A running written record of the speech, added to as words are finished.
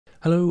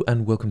Hello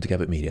and welcome to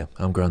Abbitt Media.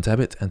 I'm Grant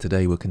Abbitt and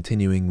today we're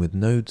continuing with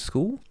Node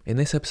School. In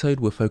this episode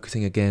we're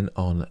focusing again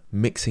on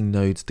mixing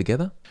nodes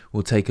together.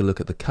 We'll take a look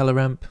at the color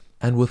ramp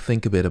and we'll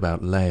think a bit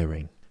about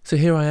layering. So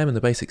here I am in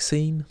the basic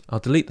scene. I'll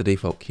delete the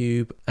default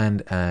cube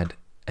and add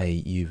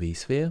a UV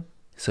sphere.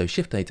 So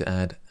Shift A to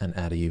add and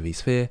add a UV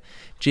sphere.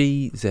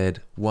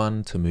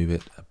 GZ1 to move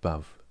it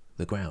above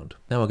the ground.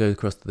 Now I'll go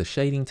across to the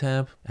shading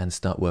tab and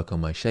start work on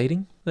my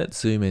shading. Let's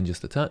zoom in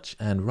just a touch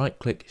and right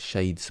click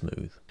Shade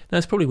Smooth. Now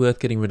it's probably worth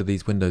getting rid of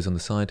these windows on the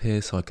side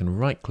here, so I can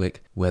right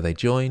click where they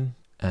join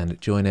and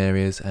join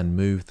areas and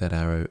move that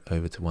arrow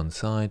over to one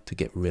side to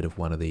get rid of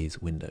one of these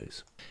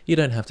windows. You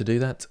don't have to do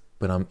that,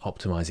 but I'm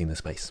optimizing the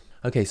space.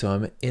 Okay, so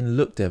I'm in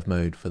look dev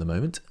mode for the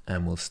moment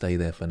and we'll stay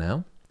there for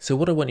now. So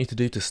what I want you to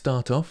do to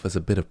start off as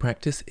a bit of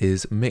practice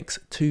is mix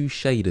two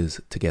shaders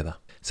together.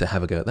 So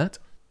have a go at that.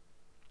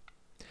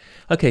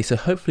 Okay, so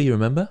hopefully you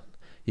remember.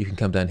 You can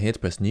come down here to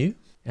press new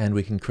and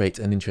we can create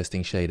an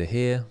interesting shader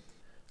here.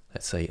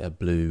 Let's say a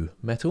blue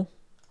metal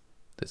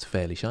that's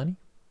fairly shiny.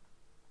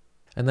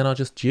 And then I'll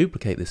just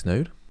duplicate this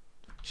node,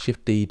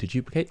 Shift D to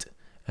duplicate,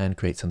 and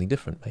create something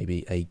different,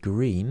 maybe a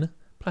green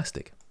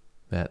plastic.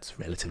 That's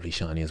relatively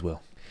shiny as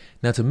well.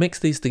 Now to mix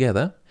these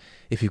together,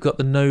 if you've got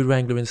the Node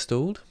Wrangler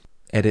installed,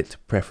 edit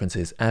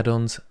Preferences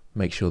Add-ons,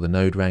 make sure the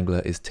Node Wrangler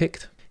is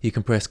ticked. You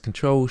can press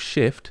Control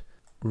Shift,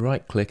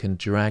 right click and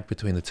drag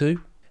between the two,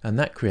 and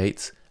that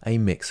creates a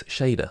mix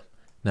shader.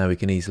 Now we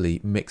can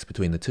easily mix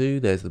between the two.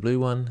 There's the blue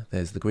one,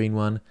 there's the green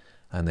one,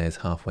 and there's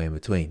halfway in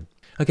between.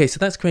 Okay, so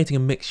that's creating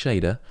a mix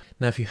shader.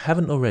 Now if you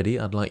haven't already,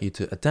 I'd like you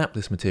to adapt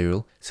this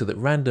material so that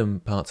random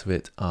parts of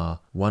it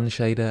are one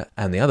shader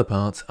and the other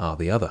parts are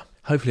the other.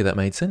 Hopefully that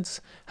made sense.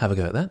 Have a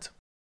go at that.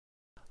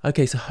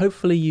 Okay, so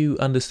hopefully you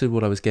understood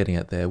what I was getting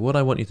at there. What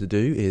I want you to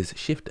do is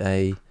Shift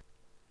A,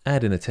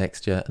 add in a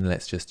texture, and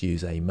let's just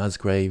use a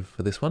Musgrave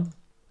for this one,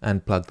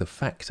 and plug the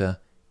factor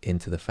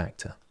into the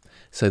factor.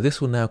 So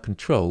this will now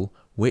control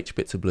which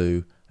bits are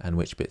blue and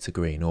which bits are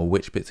green, or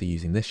which bits are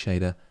using this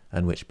shader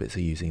and which bits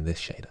are using this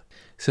shader.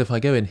 So if I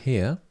go in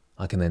here,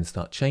 I can then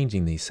start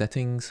changing these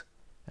settings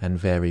and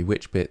vary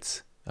which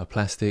bits are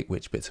plastic,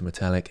 which bits are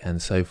metallic,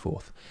 and so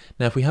forth.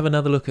 Now if we have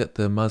another look at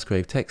the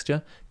Musgrave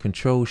texture,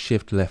 Control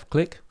Shift left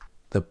click,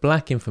 the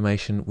black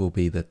information will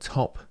be the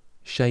top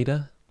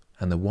shader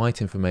and the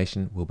white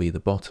information will be the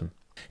bottom.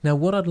 Now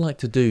what I'd like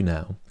to do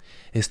now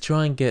is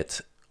try and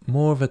get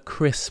more of a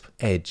crisp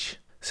edge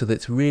so that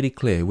it's really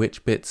clear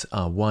which bits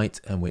are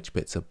white and which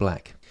bits are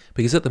black.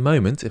 Because at the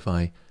moment, if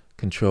I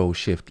Control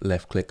Shift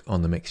left click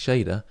on the mix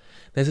shader,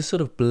 there's a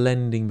sort of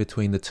blending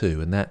between the two,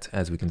 and that,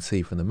 as we can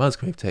see from the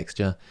Musgrave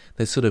texture,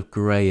 there's sort of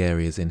grey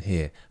areas in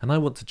here, and I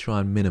want to try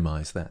and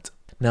minimize that.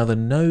 Now the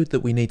node that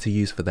we need to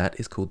use for that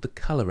is called the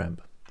color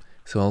ramp.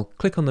 So I'll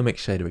click on the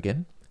mix shader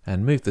again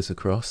and move this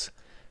across,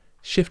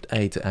 Shift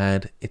A to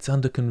add, it's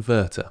under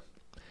converter.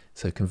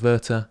 So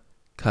converter,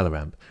 color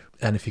ramp.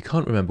 And if you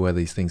can't remember where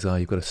these things are,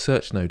 you've got a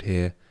search node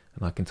here,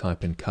 and I can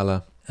type in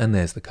color, and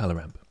there's the color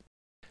ramp.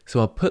 So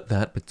I'll put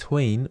that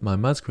between my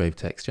Musgrave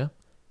texture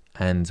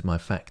and my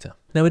factor.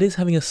 Now it is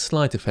having a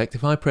slight effect.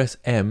 If I press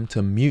M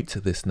to mute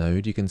this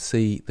node, you can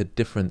see the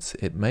difference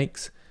it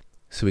makes.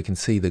 So we can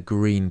see the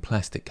green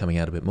plastic coming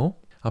out a bit more.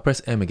 I'll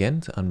press M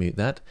again to unmute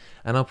that,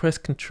 and I'll press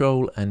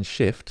Control and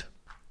Shift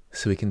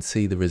so we can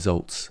see the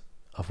results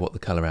of what the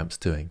color ramp's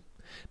doing.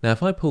 Now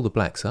if I pull the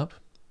blacks up,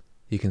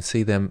 you can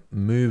see them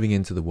moving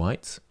into the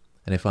whites,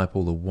 and if I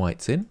pull the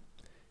whites in,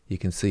 you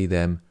can see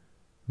them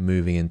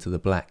moving into the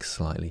blacks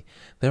slightly.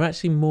 They're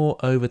actually more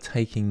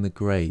overtaking the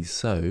greys,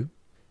 so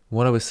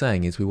what I was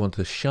saying is we want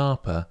a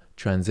sharper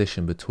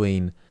transition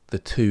between the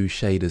two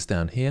shaders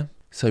down here,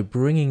 so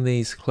bringing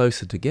these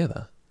closer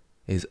together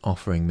is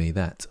offering me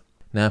that.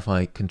 Now if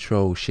I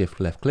Control Shift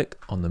left click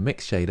on the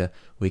mix shader,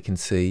 we can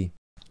see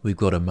we've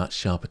got a much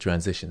sharper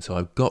transition. So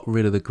I've got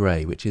rid of the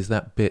grey, which is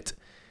that bit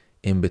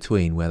in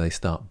between where they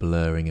start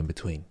blurring in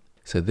between.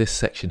 So this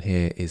section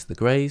here is the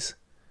greys,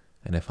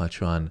 and if I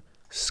try and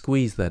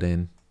squeeze that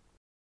in,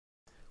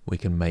 we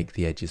can make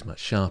the edges much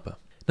sharper.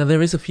 Now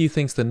there is a few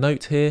things to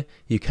note here.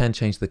 You can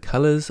change the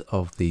colors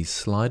of these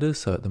sliders.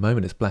 So at the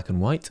moment it's black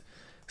and white,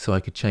 so I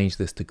could change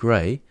this to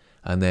grey,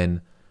 and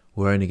then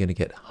we're only going to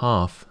get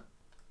half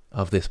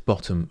of this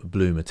bottom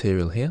blue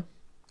material here.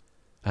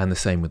 And the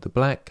same with the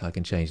black. I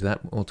can change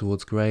that more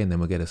towards grey, and then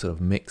we'll get a sort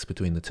of mix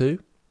between the two.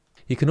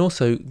 You can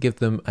also give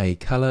them a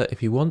color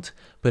if you want,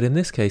 but in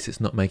this case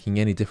it's not making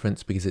any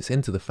difference because it's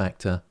into the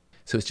factor,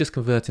 so it's just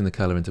converting the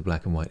color into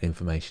black and white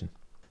information.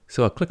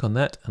 So I'll click on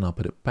that and I'll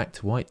put it back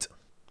to white.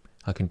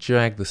 I can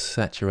drag the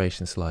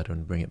saturation slider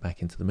and bring it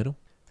back into the middle,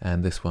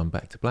 and this one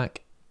back to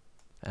black,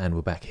 and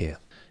we're back here.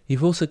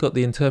 You've also got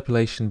the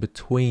interpolation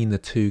between the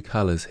two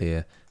colors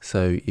here,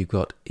 so you've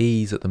got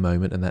ease at the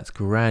moment, and that's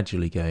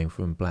gradually going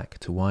from black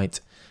to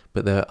white,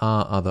 but there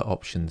are other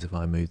options. If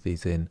I move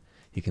these in,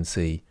 you can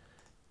see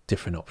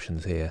different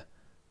options here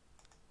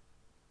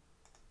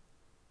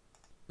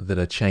that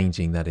are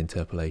changing that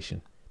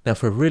interpolation. Now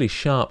for a really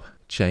sharp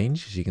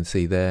change, as you can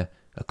see there,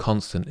 a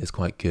constant is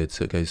quite good,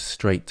 so it goes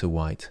straight to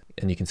white,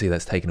 and you can see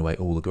that's taken away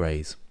all the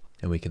greys.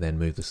 and we can then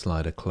move the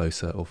slider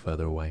closer or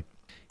further away.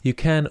 You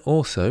can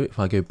also, if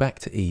I go back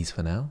to ease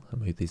for now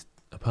and move these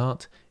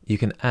apart, you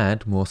can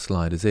add more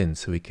sliders in.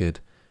 So we could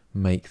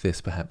make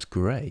this perhaps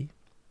grey,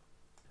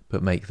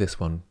 but make this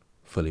one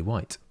fully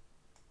white.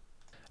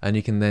 And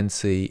you can then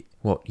see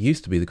what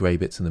used to be the grey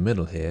bits in the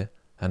middle here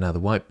are now the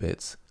white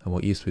bits, and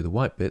what used to be the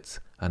white bits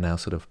are now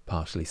sort of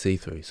partially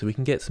see-through. So we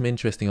can get some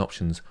interesting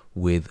options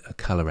with a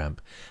colour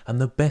ramp. And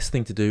the best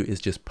thing to do is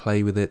just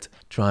play with it,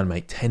 try and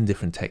make 10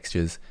 different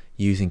textures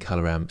using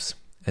colour ramps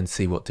and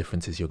see what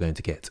differences you're going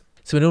to get.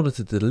 So in order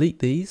to delete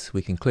these,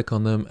 we can click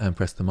on them and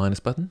press the minus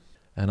button,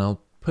 and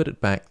I'll put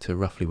it back to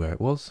roughly where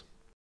it was,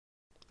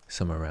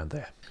 somewhere around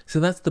there. So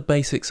that's the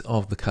basics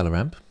of the colour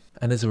ramp.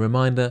 And as a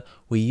reminder,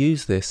 we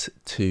use this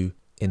to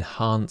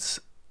enhance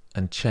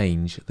and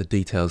change the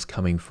details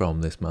coming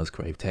from this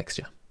Musgrave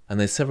texture. And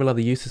there's several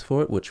other uses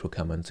for it, which we'll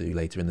come on to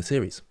later in the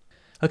series.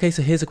 Okay,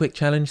 so here's a quick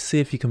challenge. See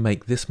if you can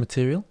make this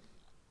material.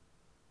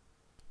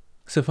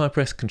 So if I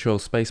press Control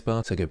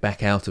Spacebar to go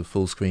back out of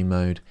full screen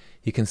mode,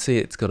 you can see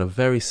it's got a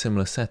very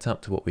similar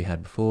setup to what we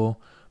had before,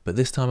 but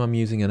this time I'm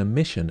using an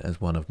emission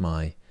as one of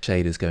my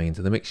shaders going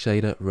into the mix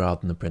shader rather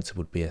than the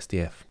principled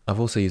BSDF. I've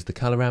also used the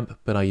colour ramp,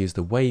 but I used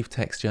the wave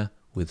texture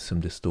with some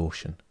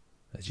distortion,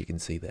 as you can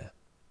see there.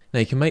 Now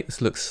you can make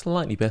this look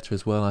slightly better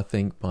as well, I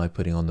think, by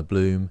putting on the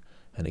bloom,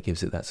 and it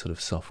gives it that sort of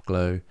soft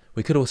glow.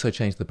 We could also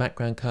change the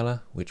background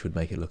colour, which would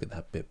make it look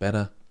that bit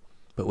better,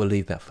 but we'll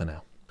leave that for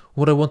now.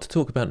 What I want to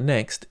talk about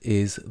next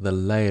is the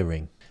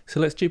layering.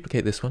 So let's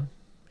duplicate this one,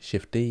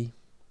 Shift D,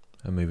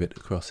 and move it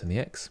across in the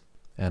X,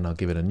 and I'll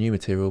give it a new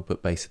material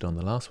but base it on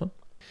the last one.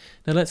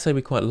 Now let's say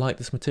we quite like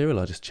this material.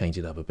 I'll just change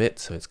it up a bit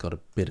so it's got a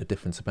bit of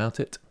difference about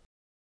it.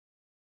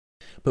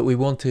 But we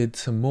wanted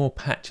some more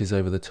patches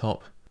over the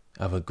top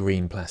of a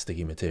green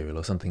plasticky material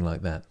or something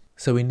like that.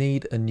 So we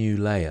need a new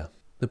layer.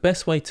 The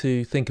best way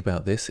to think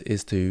about this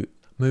is to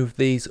move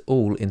these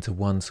all into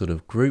one sort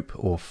of group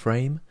or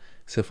frame.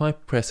 So if I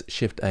press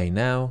Shift A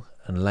now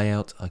and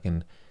layout, I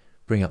can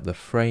bring up the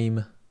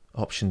frame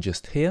option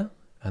just here,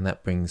 and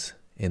that brings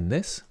in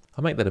this.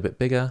 I'll make that a bit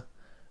bigger.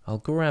 I'll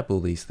grab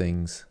all these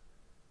things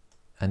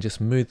and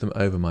just move them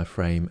over my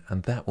frame,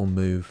 and that will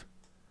move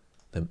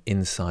them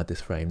inside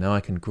this frame. Now I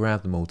can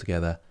grab them all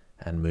together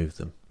and move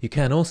them. You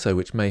can also,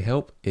 which may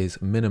help,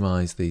 is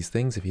minimize these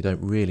things. If you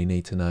don't really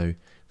need to know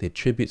the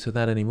attributes of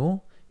that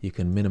anymore, you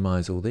can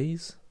minimize all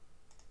these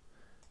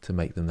to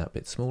make them that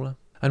bit smaller.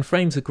 And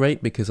frames are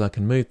great because I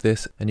can move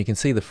this and you can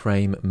see the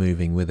frame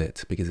moving with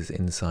it because it's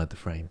inside the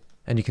frame.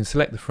 And you can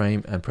select the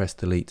frame and press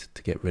delete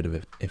to get rid of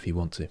it if you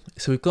want to.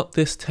 So we've got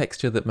this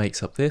texture that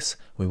makes up this.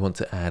 We want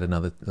to add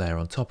another layer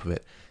on top of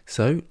it.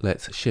 So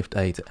let's Shift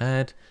A to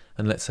add,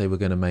 and let's say we're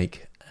going to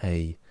make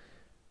a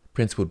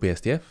principled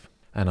BSDF,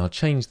 and I'll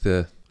change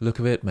the look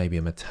of it, maybe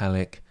a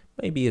metallic,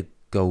 maybe a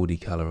goldy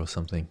color or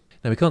something.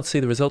 Now we can't see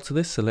the results of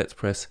this, so let's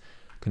press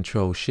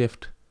Control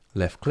Shift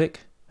left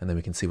click, and then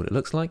we can see what it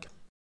looks like.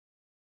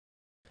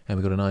 And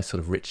we've got a nice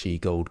sort of richy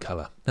gold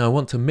color. Now I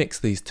want to mix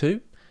these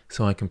two,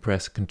 so I can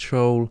press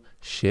Control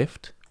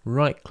Shift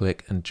right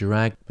click and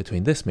drag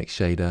between this mix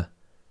shader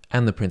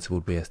and the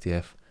principled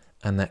BSDF,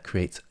 and that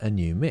creates a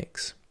new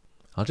mix.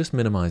 I'll just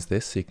minimize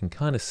this so you can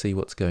kind of see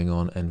what's going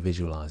on and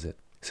visualize it.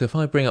 So if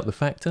I bring up the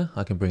factor,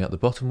 I can bring up the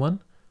bottom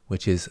one,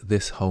 which is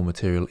this whole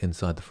material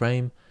inside the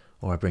frame,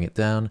 or I bring it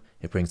down,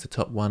 it brings the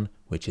top one,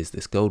 which is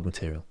this gold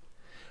material.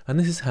 And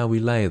this is how we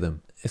layer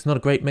them. It's not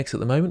a great mix at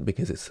the moment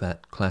because it's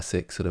that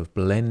classic sort of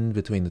blend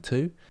between the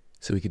two.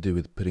 So we could do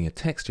with putting a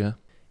texture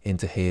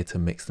into here to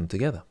mix them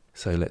together.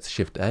 So let's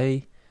Shift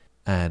A,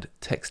 add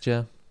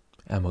texture,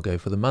 and we'll go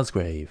for the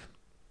Musgrave.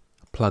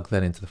 Plug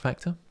that into the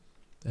factor.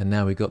 And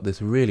now we've got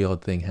this really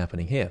odd thing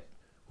happening here,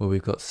 where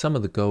we've got some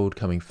of the gold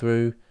coming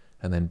through,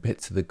 and then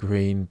bits of the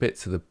green,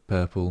 bits of the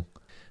purple.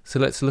 So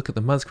let's look at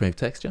the Musgrave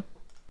texture.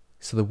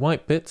 So the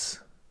white bits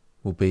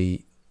will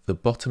be the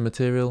bottom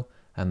material,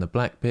 and the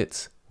black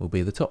bits will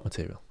be the top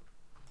material.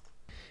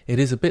 It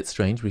is a bit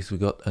strange because we've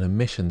got an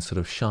emission sort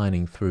of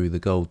shining through the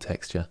gold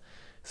texture,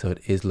 so it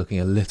is looking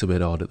a little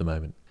bit odd at the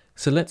moment.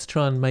 So let's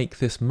try and make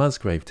this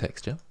Musgrave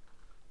texture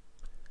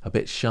a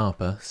bit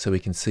sharper so we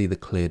can see the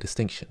clear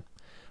distinction.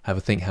 Have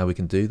a think how we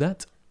can do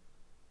that.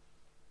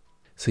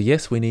 So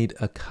yes, we need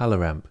a color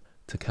ramp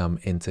to come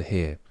into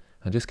here.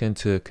 I'm just going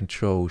to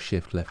Control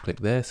Shift left click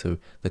there, so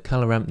the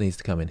color ramp needs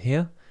to come in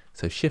here.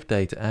 So Shift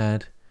A to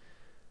add,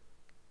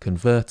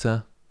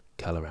 converter,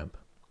 color ramp.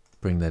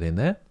 Bring that in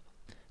there,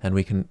 and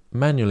we can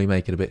manually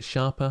make it a bit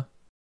sharper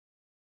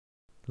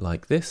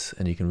like this,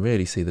 and you can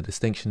really see the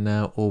distinction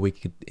now, or we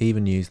could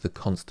even use the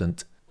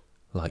constant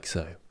like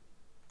so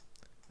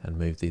and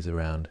move these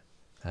around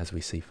as we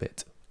see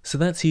fit. So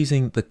that's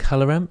using the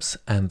color ramps,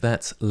 and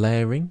that's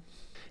layering.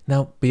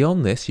 Now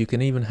beyond this you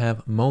can even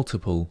have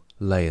multiple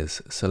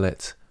layers, so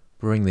let's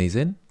bring these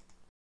in.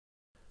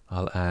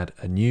 I'll add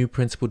a new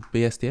principled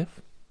BSDF,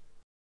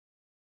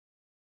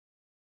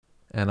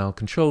 and I'll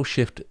Control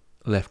Shift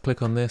left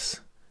click on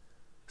this,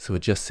 so we're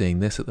just seeing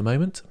this at the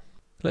moment.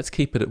 Let's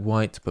keep it at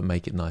white but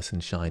make it nice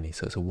and shiny,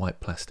 so it's a white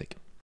plastic.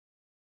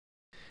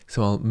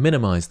 So I'll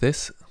minimize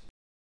this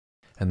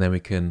And then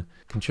we can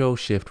Control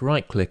Shift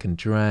right click and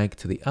drag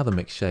to the other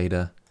mix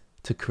shader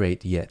to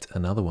create yet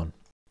another one.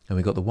 And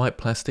we've got the white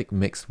plastic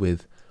mixed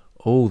with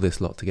all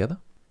this lot together.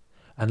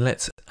 And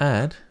let's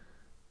add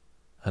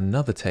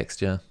another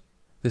texture.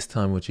 This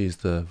time we'll choose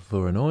the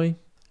Voronoi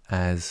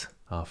as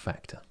our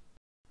factor.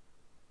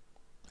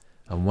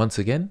 And once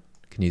again,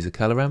 can use a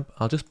color ramp.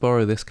 I'll just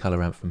borrow this color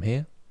ramp from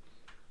here.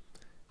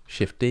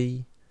 Shift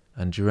D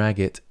and drag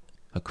it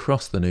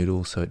across the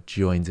noodle so it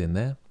joins in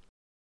there.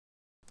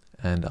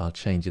 And I'll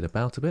change it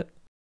about a bit.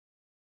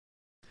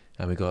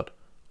 And we've got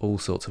all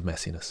sorts of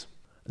messiness.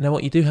 Now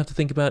what you do have to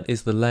think about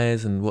is the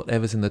layers, and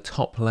whatever's in the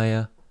top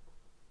layer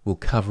will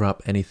cover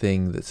up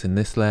anything that's in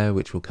this layer,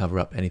 which will cover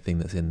up anything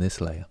that's in this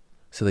layer.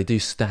 So they do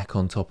stack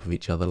on top of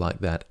each other like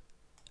that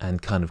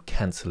and kind of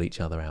cancel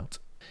each other out.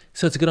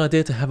 So it's a good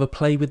idea to have a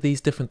play with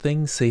these different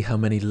things, see how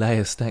many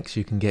layer stacks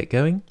you can get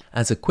going.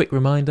 As a quick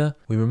reminder,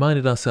 we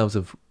reminded ourselves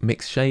of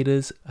mixed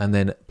shaders and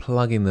then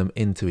plugging them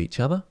into each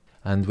other.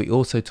 And we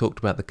also talked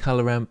about the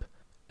color ramp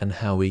and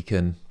how we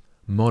can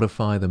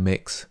modify the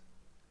mix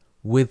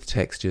with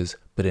textures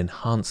but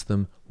enhance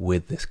them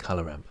with this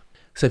color ramp.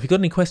 So if you've got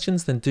any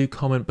questions, then do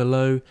comment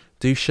below.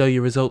 Do show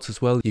your results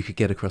as well. You could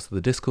get across to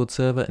the Discord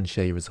server and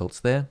share your results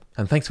there.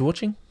 And thanks for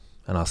watching,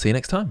 and I'll see you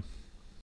next time.